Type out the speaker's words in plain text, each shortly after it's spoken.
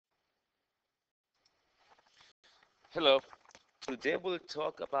Hello, today we'll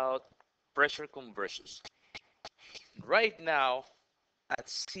talk about pressure conversions. Right now, at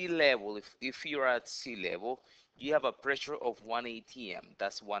sea level, if you're at sea level, you have a pressure of 1 atm,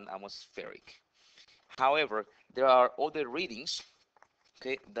 that's 1 atmospheric. However, there are other readings,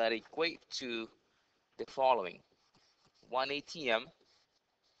 okay, that equate to the following. 1 atm,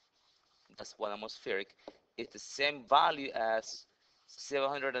 that's 1 atmospheric, is the same value as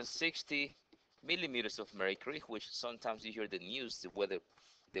 760 millimeters of mercury, which sometimes you hear the news, the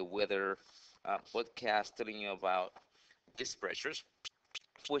weather podcast telling you about these pressures,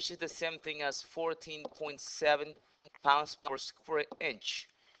 which is the same thing as 14.7 pounds per square inch,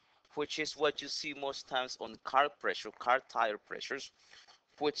 which is what you see most times on car tire pressures,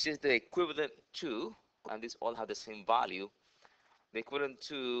 which is the equivalent to, and these all have the same value, the equivalent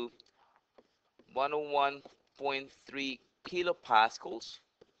to 101.3 kilopascals,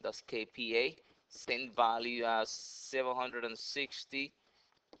 that's kPa, same value as 760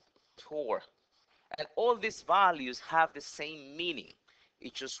 torr. And all these values have the same meaning.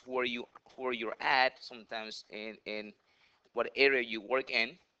 It's just where you're at, sometimes in what area you work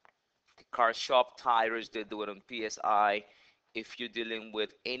in. Car shop tires, they do it on psi. If you're dealing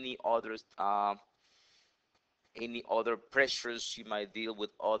with any other pressures, you might deal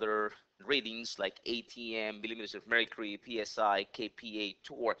with other readings like atm, millimeters of mercury, psi, kPa,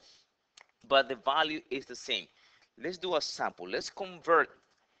 torr, but the value is the same. Let's do a sample. Let's convert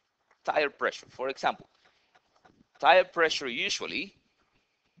tire pressure. For example, tire pressure usually,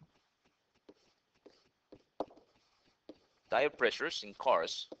 tire pressures in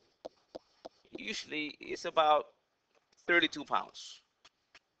cars usually is about 32 pounds.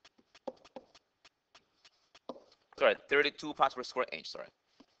 Sorry, 32 pounds per square inch, sorry,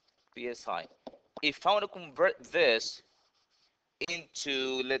 psi. If I want to convert this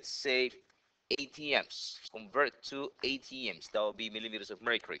into, let's say, atms, convert to atms, that will be millimeters of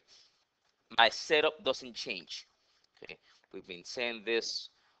mercury. My setup doesn't change. Okay, we've been saying this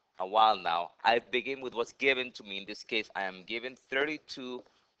a while now. I begin with what's given to me. In this case, I am given 32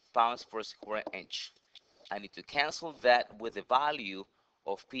 pounds per square inch. I need to cancel that with the value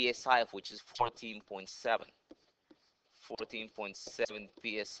of psi, which is 14.7. 14.7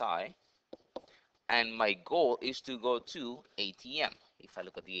 psi. And my goal is to go to atm. If I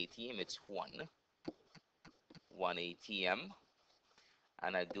look at the atm, it's 1 atm.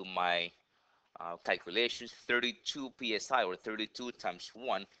 And I do my calculations. 32 psi, or 32 times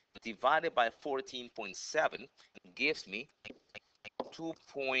 1 divided by 14.7 gives me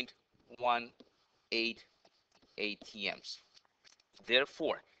 2.18 atms.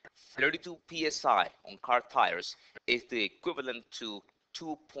 Therefore, 32 psi on car tires is the equivalent to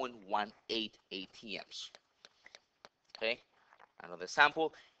 2.18 atms. Okay, another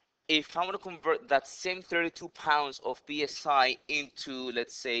sample. If I want to convert that same 32 pounds of psi into,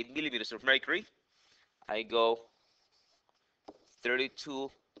 let's say, millimeters of mercury, I go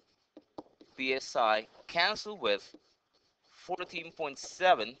 32 psi cancel with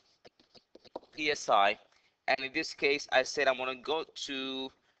 14.7 psi, and in this case I said I'm going to go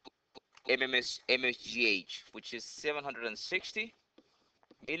to mmHg, which is 760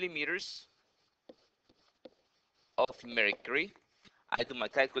 millimeters of mercury. I do my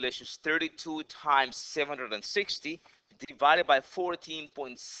calculations. 32 times 760 divided by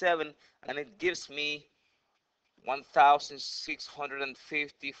 14.7, and it gives me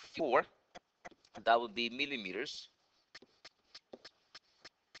 1654. That would be millimeters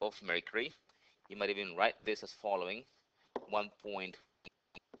of mercury. You might even write this as following: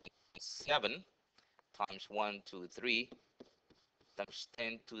 1.7 times 1 to the 3 times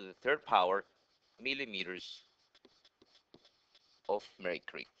 10 to the third power millimeters of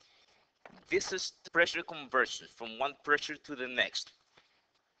mercury. This is pressure conversion from one pressure to the next.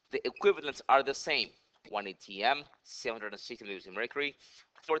 The equivalents are the same: 1 atm, 760 millimeters of mercury,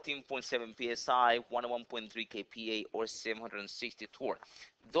 14.7 psi, 101.3 kPa, or 760 torr.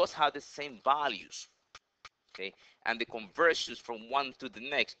 Those have the same values. Okay, and the conversions from one to the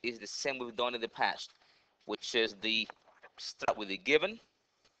next is the same we've done in the past, which is the start with the given,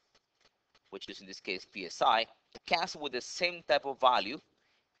 which is in this case psi, cancel with the same type of value,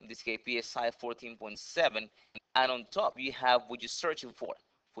 in this case psi 14.7, and on top you have what you're searching for,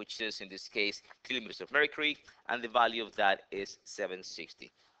 which is in this case millimeters of mercury, and the value of that is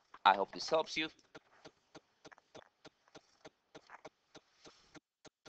 760. I hope this helps you.